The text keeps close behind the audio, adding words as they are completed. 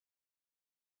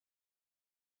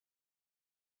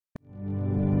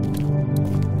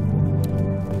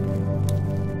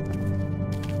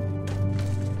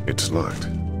gate's locked.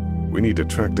 We need to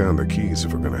track down the keys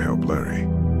if we're gonna help Larry.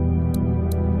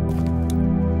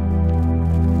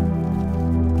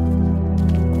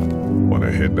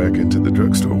 Wanna head back into the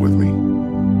drugstore with me?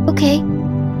 Okay.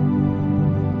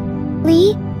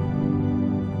 Lee?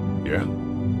 Yeah?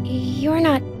 You're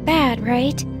not bad,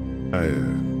 right?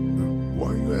 Why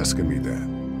are you asking me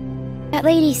that? That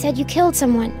lady said you killed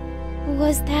someone.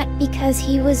 Was that because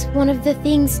he was one of the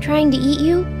things trying to eat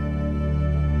you?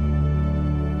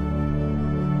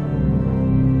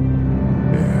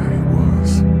 Yeah, he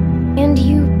was. And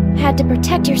you had to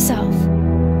protect yourself.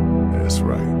 That's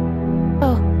right.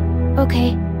 Oh,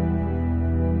 okay.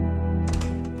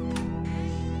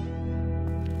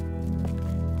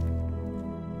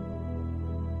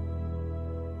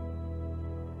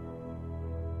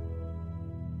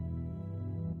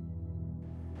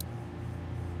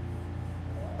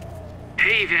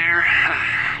 Hey there,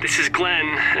 this is Glenn,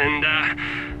 and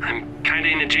I'm kinda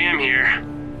in a jam here.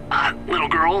 Little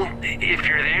girl, if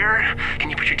you're there, can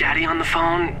you put your daddy on the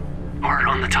phone? Or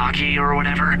on the talkie or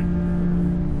whatever?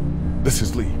 This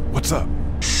is Lee. What's up?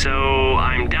 So,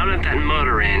 I'm down at that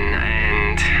motor inn,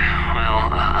 and,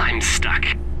 well, I'm stuck.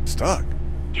 Stuck?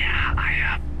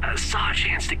 Yeah, I saw a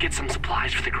chance to get some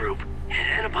supplies for the group,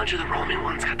 and a bunch of the Roman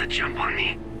ones got the jump on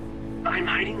me. I'm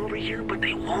hiding over here, but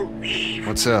they won't leave.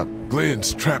 What's up?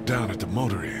 Glenn's trapped down at the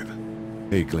motor inn.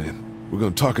 Hey, Glenn. We're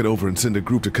gonna talk it over and send a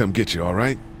group to come get you,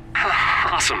 alright?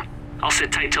 Awesome. I'll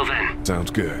sit tight till then. Sounds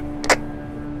good.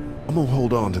 I'm gonna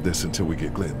hold on to this until we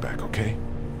get Glenn back, okay?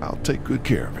 I'll take good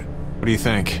care of it. What do you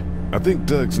think? I think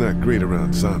Doug's not great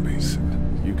around zombies.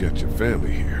 You got your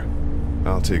family here.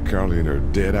 I'll take Carly and her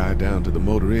dead eye down to the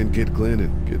motor inn, get Glenn,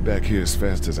 and get back here as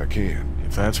fast as I can.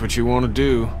 If that's what you want to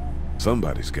do.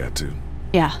 Somebody's got to.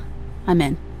 Yeah, I'm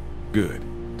in. Good.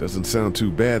 Doesn't sound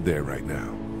too bad there right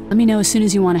now. Let me know as soon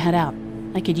as you want to head out.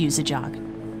 I could use a jog.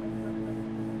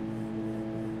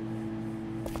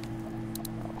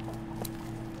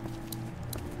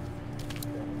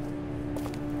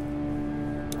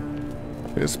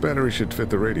 This battery should fit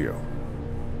the radio.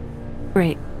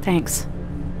 Great, thanks.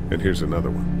 And here's another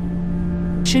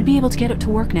one. Should be able to get it to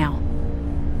work now.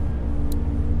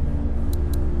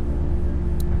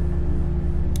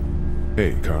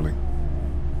 Hey, Carly.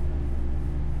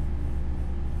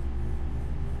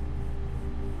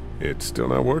 It's still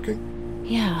not working?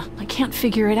 Yeah, I can't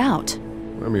figure it out.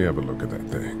 Let me have a look at that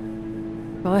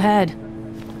thing. Go ahead.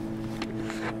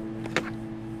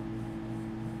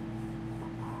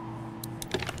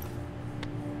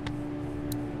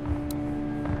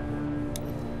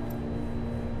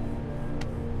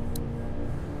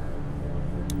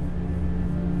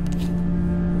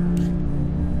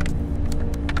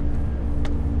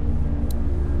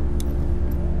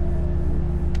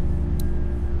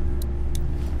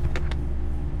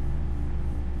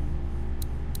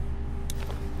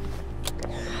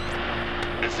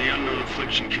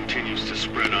 Continues to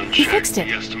spread unchecked. He fixed it.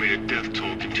 The estimated death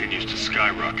toll continues to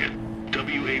skyrocket.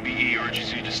 WABE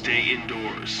urges you to stay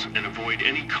indoors and avoid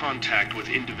any contact with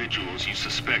individuals you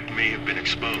suspect may have been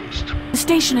exposed. The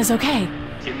station is okay.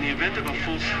 In the event of a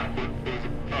full...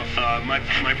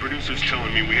 my producer's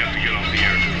telling me we have to get off the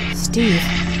air. Steve.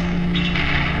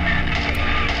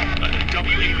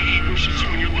 WABE wishes you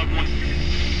and your loved one...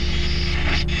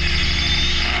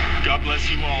 God bless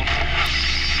you all.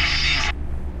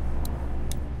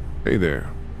 Hey there.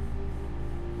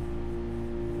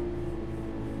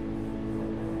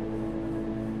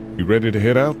 You ready to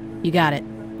head out? You got it.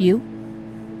 You?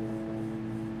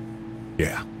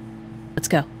 Yeah. Let's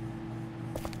go.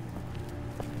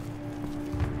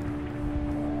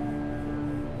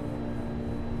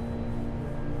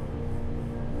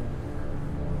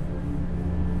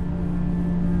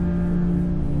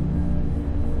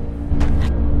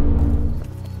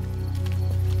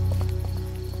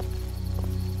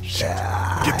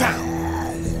 Get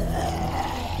down!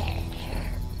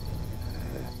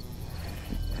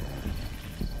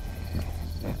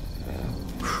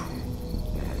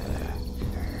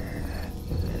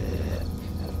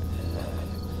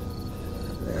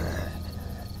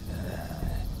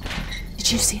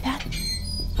 Did you see that?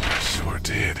 Sure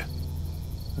did.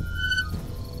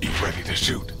 You ready to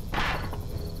shoot?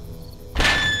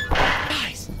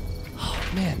 Guys!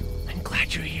 Oh, man, I'm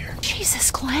glad you're here.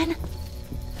 Jesus, Glenn.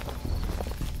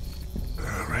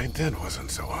 Alright, that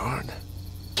wasn't so hard.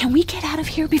 Can we get out of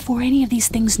here before any of these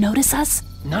things notice us?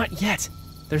 Not yet.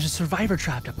 There's a survivor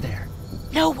trapped up there.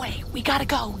 No way. We gotta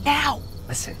go, now.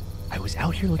 Listen, I was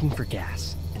out here looking for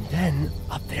gas, and then,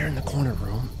 up there in the corner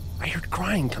room, I heard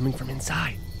crying coming from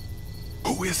inside.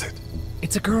 Who is it?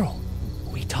 It's a girl.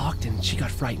 We talked and she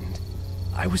got frightened.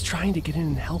 I was trying to get in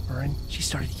and help her, and she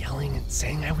started yelling and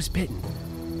saying I was bitten.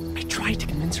 I tried to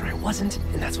convince her I wasn't,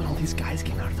 and that's when all these guys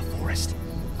came out of the forest.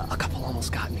 A couple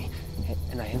almost got me,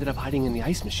 and I ended up hiding in the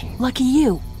ice machine. Lucky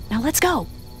you. Now let's go.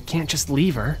 Can't just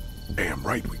leave her. Damn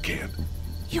right we can.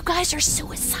 You guys are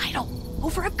suicidal.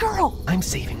 Over a girl. I'm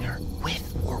saving her,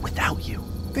 with or without you.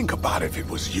 Think about if it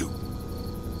was you.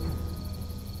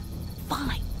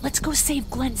 Fine. Let's go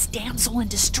save Glenn's damsel in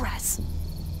distress.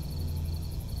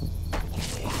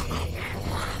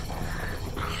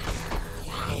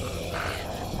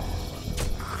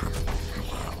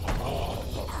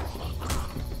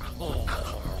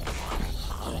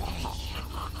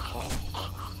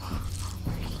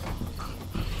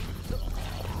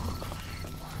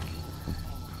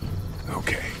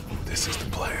 Okay, this is the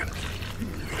plan.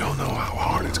 We don't know how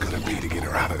hard it's gonna be to get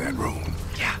her out of that room.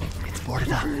 Yeah, it's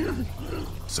boarded up.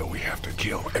 So we have to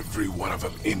kill every one of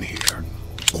them in here.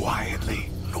 Quietly.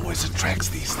 Noise attracts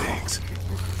these things.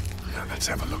 Now let's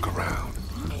have a look around.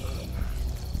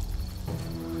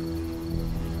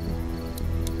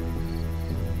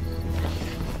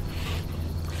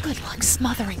 Good luck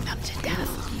smothering them to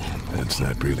death. That's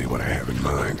not really what I have in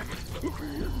mind.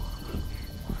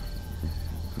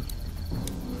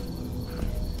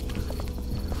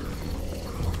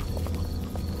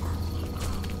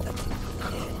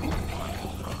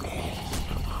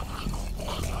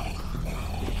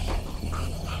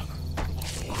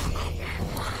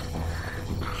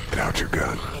 Get out your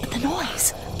gun. The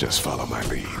noise. Just follow my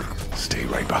lead. Stay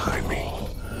right behind me.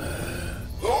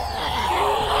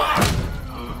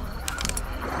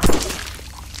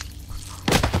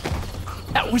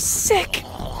 That was sick!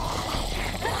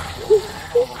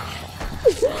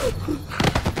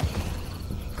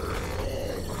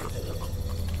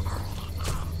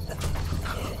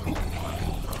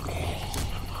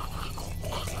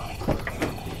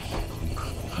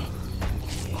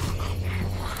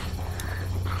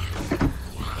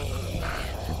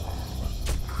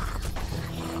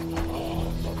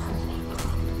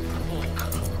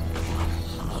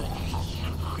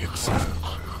 It's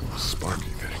a sparky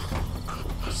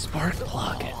thing. Spark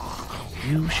plug.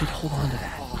 You should hold on to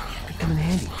that. Could come in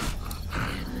handy.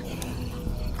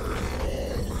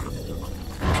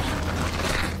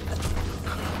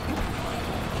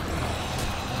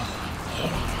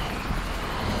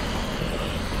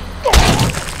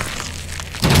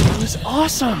 That was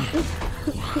awesome!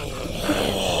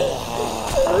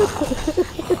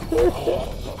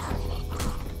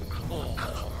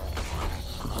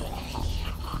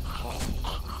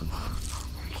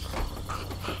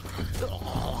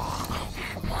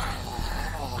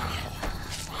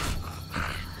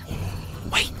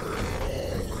 Wait!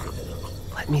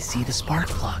 Let me see the spark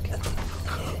plug.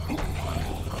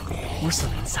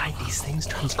 Porcelain inside these things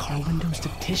turns car windows to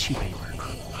tissue paper.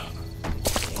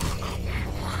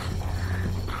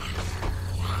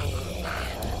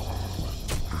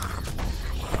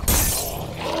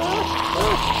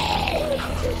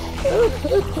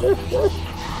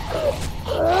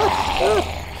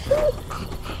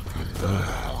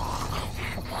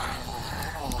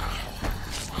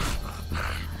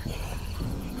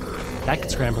 That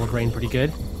could scramble a brain pretty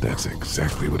good. That's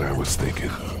exactly what I was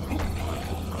thinking.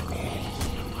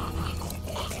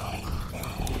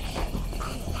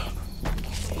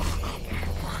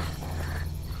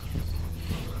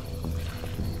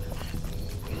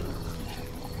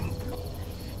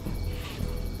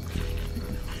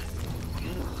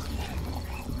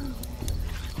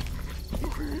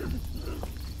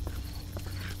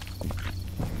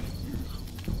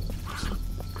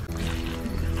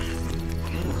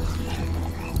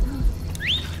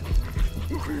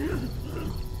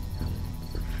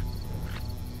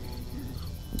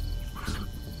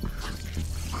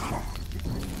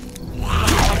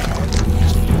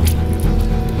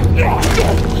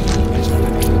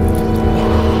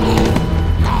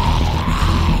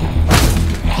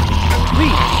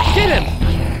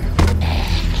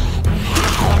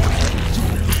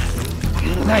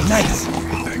 Nice.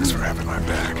 Thanks for having my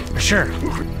back. For sure.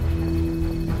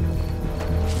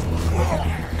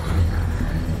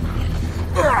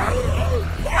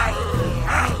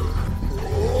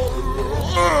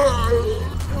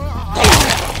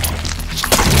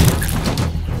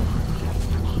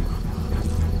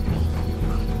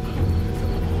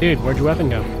 Dude, where'd your weapon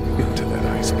go? Into that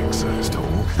ice big-sized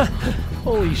hole.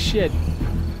 Holy shit.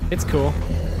 It's cool.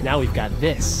 Now we've got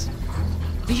this.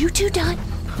 Are you two done?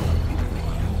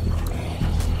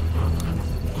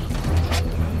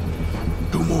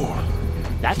 Two more.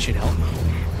 That should help.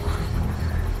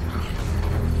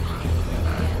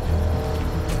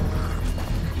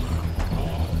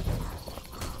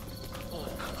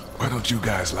 Why don't don't you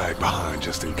guys lag behind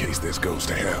just in case this goes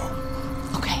to hell.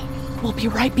 Okay, we'll be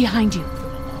right behind you.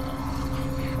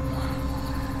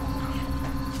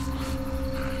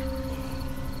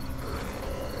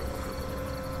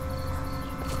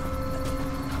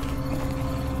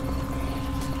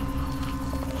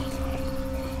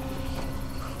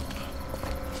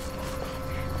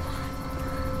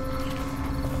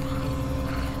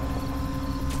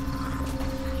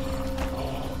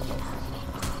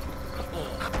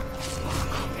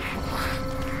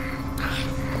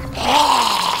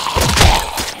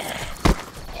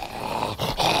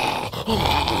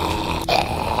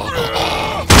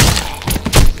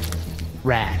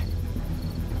 Rad.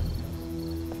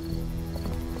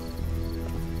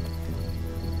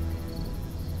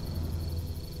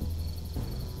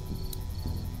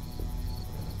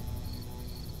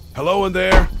 Hello in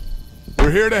there.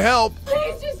 We're here to help.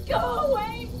 Please just go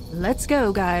away. Let's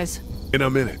go, guys. In a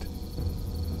minute.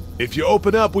 If you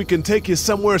open up, we can take you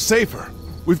somewhere safer.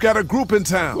 We've got a group in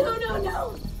town.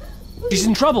 No. She's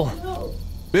in trouble. No.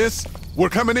 Miss, we're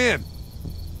coming in.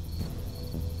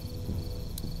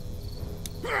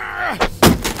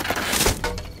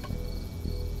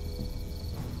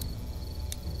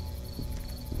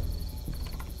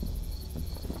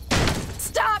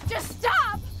 Stop, just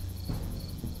stop.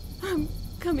 I'm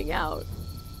coming out.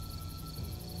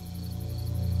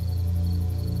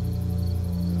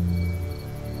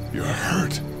 You're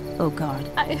hurt. Oh, God.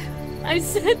 I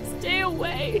said stay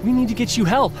away. We need to get you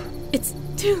help. It's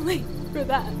too late for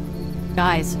that.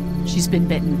 Guys, she's been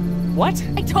bitten. What?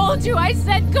 I told you, I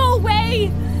said go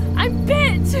away. I'm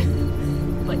bit.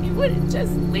 But you wouldn't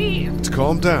just leave. Let's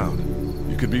calm down.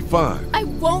 You could be fine. I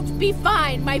won't be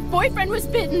fine. My boyfriend was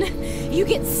bitten. You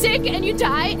get sick and you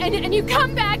die and you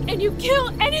come back and you kill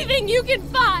anything you can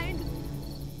find.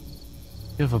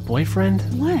 You have a boyfriend?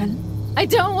 Glenn? I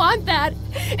don't want that.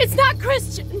 It's not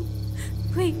Christian.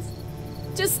 Please,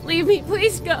 just leave me.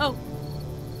 Please go.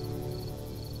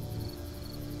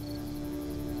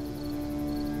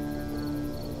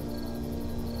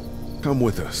 Come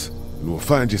with us, and we'll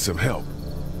find you some help.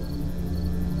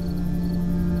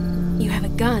 You have a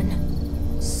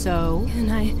gun. So? Can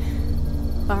I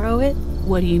borrow it?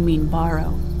 What do you mean,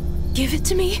 borrow? Give it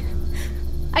to me.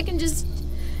 I can just,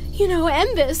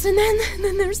 end this, and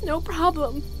then there's no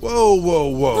problem.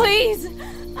 Whoa. Please,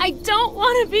 I don't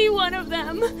want to be one of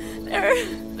them.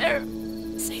 They're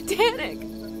satanic.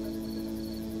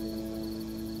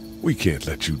 We can't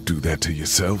let you do that to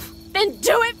yourself. Then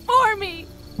do it for me.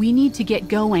 We need to get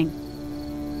going.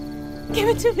 Give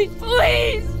it to me,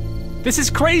 please. This is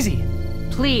crazy.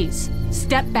 Please,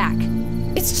 step back.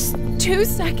 It's just 2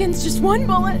 seconds, just one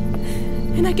bullet,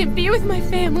 and I can be with my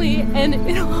family, and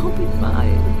it'll all be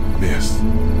fine. Miss.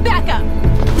 Back up,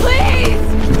 please!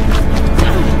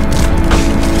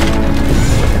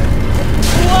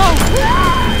 Whoa!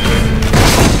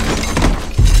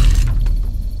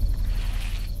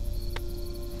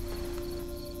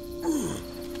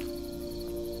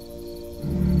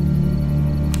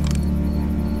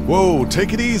 Whoa,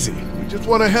 take it easy. We just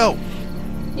want to help.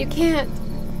 You can't.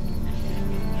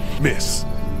 Miss,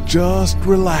 just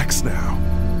relax now.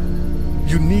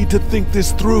 You need to think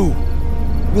this through.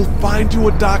 We'll find you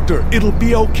a doctor. It'll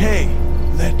be okay.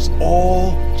 Let's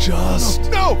all just...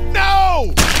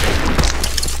 No!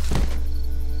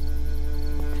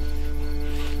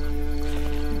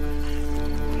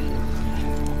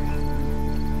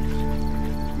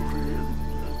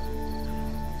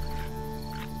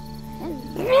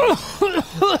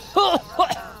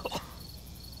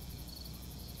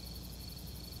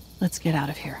 Let's get out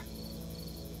of here.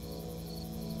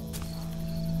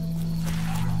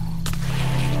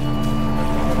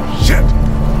 Shit!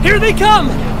 Here they come!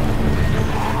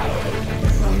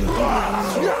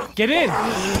 Get in!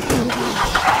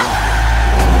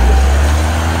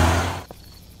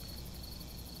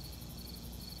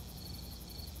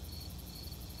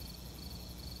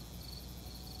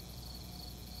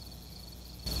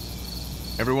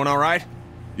 Everyone all right?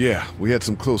 Yeah, we had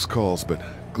some close calls, but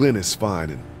Glenn is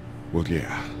fine and... Well,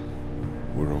 yeah.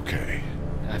 We're okay.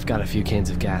 I've got a few cans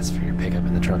of gas for your pickup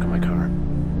in the trunk of my car.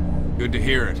 Good to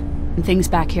hear it. And things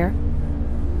back here?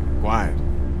 Quiet.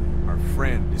 Our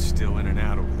friend is still in and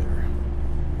out over there.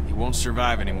 He won't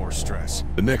survive any more stress.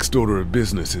 The next order of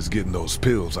business is getting those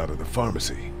pills out of the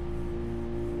pharmacy.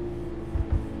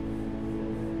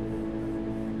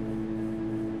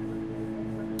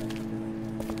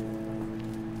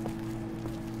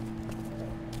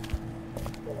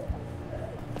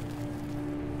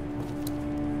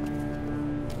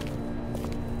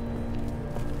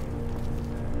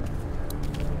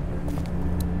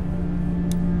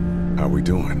 How we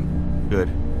doing? Good.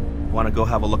 Want to go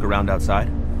have a look around outside?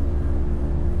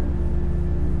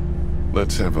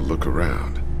 Let's have a look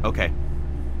around. Okay.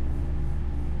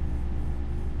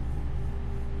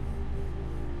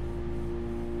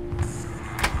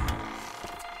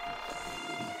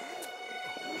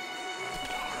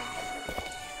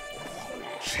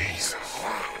 Jesus.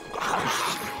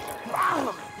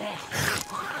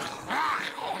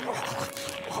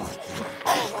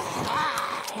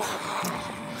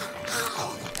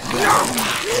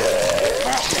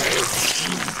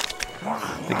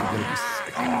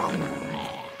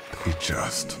 We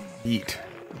just eat.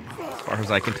 As far as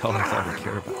I can tell, that's all they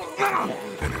care about.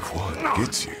 And if one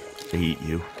gets you, they eat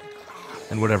you.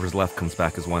 And whatever's left comes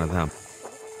back as one of them.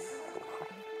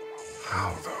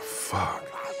 How the fuck?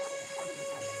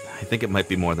 I think it might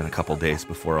be more than a couple days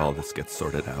before all this gets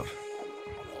sorted out.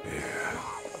 Yeah,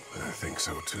 I think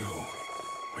so too.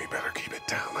 We better keep it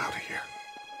down out of here.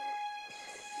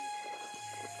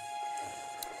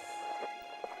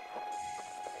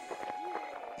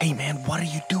 Hey man, what are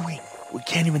you doing? We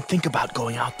can't even think about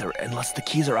going out there unless the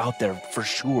keys are out there for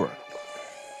sure.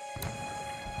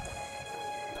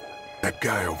 That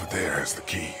guy over there has the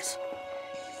keys.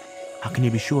 How can you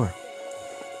be sure?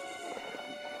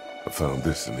 I found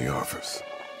this in the office.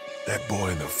 That boy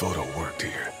in the photo worked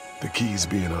here. The keys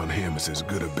being on him is as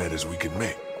good a bet as we can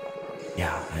make.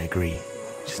 Yeah, I agree.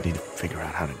 Just need to figure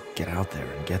out how to get out there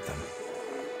and get them.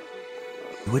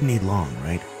 You wouldn't need long,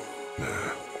 right?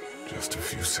 Nah, just a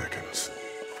few seconds.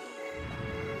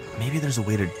 Maybe there's a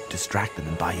way to distract them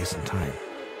and buy you some time.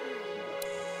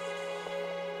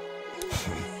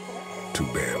 Too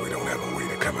bad we don't have a way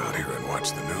to come out here and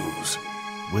watch the news.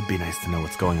 Would be nice to know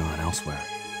what's going on elsewhere.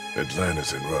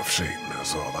 Atlanta's in rough shape, and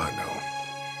that's all I know.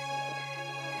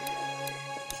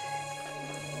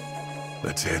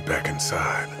 Let's head back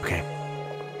inside. Okay.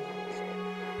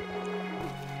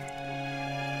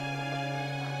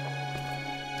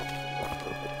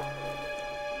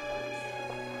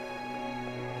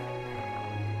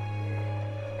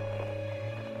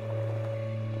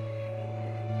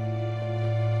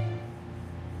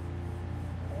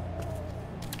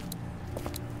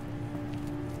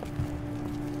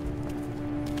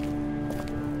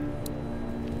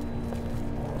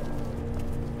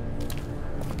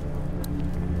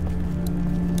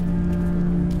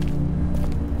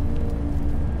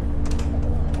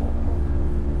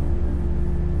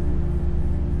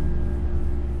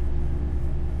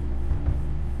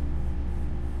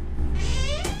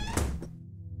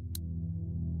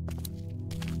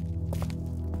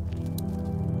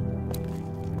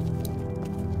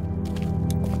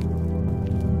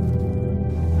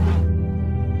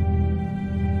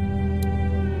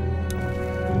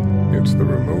 It's the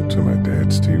remote to my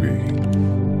dad's TV.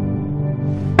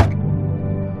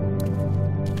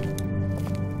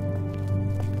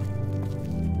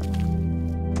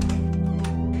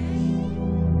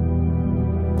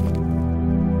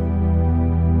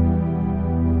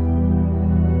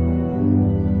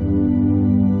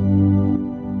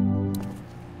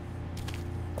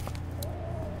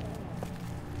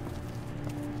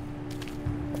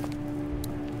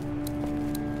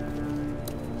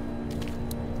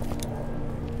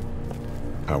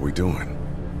 How we doing?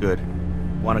 Good.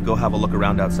 Want to go have a look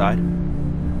around outside?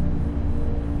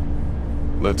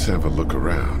 Let's have a look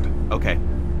around. Okay.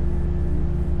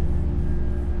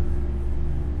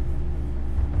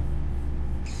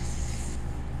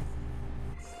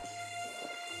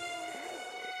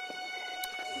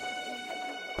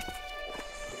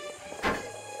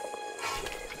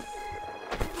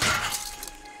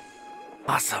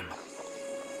 Awesome.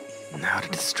 Now to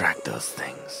distract those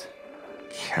things.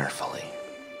 Carefully.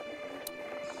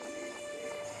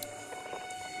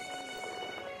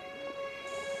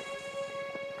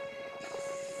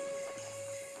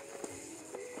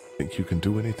 Think you can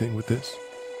do anything with this?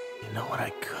 You know what I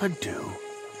could do?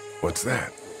 What's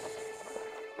that?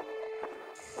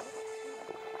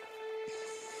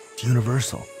 It's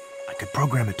universal. I could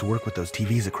program it to work with those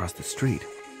TVs across the street.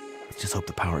 Let's just hope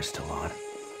the power's still on.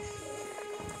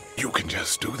 You can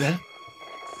just do that?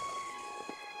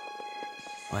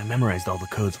 Well, I memorized all the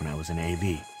codes when I was in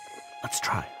AV. Let's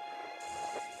try.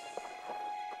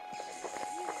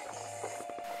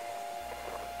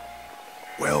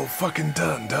 Well fucking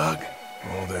done, Doug.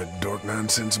 All that dork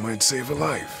nonsense might save a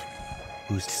life.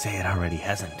 Who's to say it already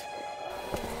hasn't?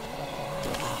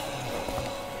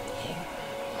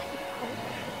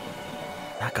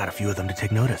 That got a few of them to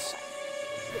take notice.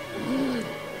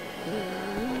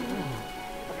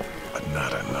 But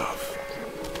not enough.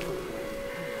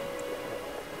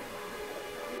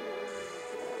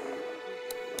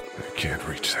 I can't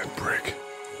reach that brick.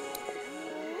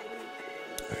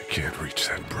 I can't reach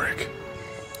that brick.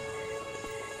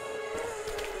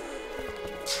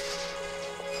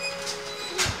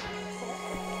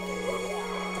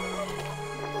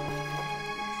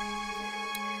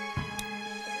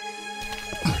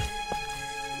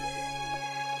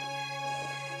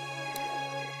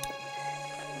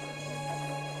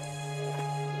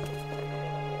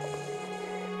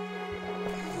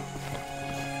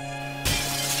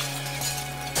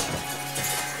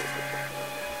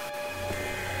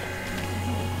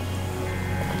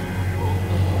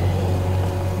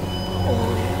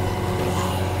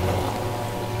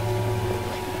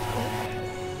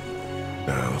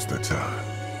 Now's the time.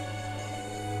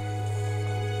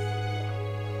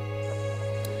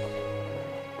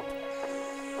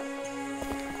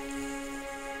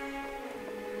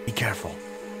 Be careful.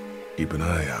 Keep an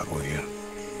eye out, will you?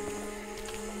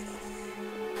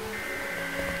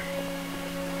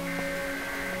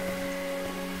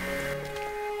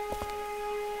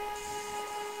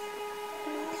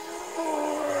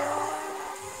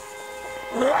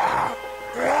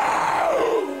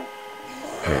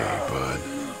 Hey, bud.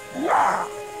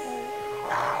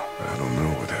 I don't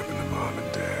know what happened to Mom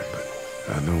and Dad, but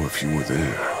I know if you were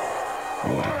there,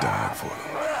 you would have died for them.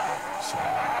 So,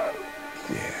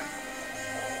 yeah.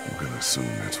 I'm gonna assume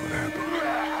that's what happened.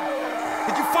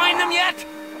 Did you find them yet?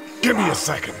 Give me a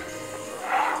second.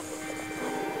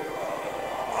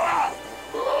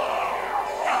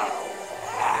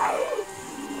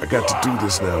 I got to do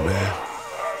this now, man.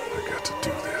 I got to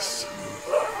do this.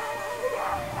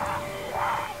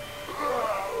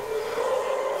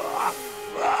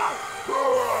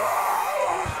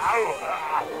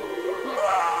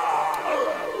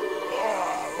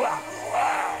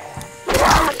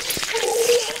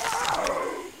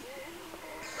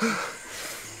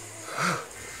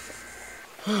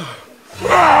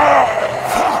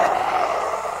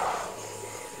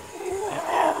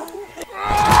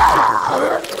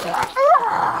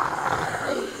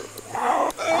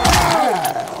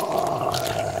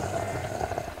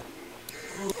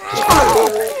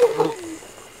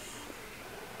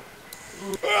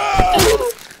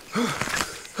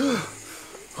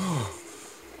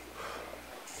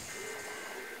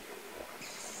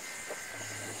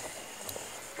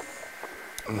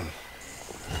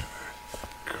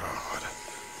 God.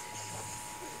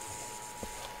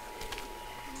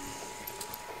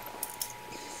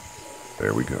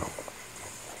 There we go.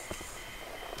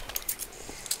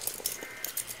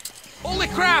 Holy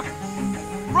crap!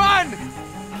 Run!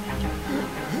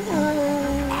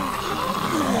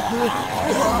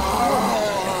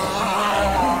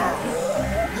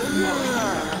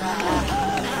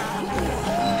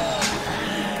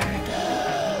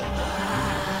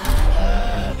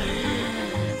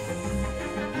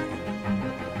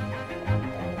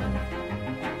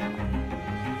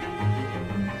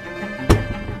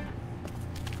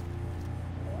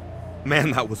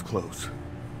 Man, that was close.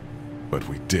 But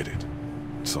we did it.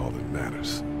 It's all that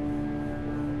matters.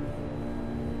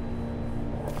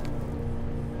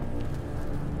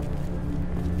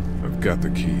 I've got the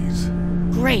keys.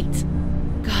 Great.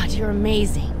 God, you're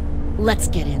amazing. Let's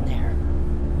get in there.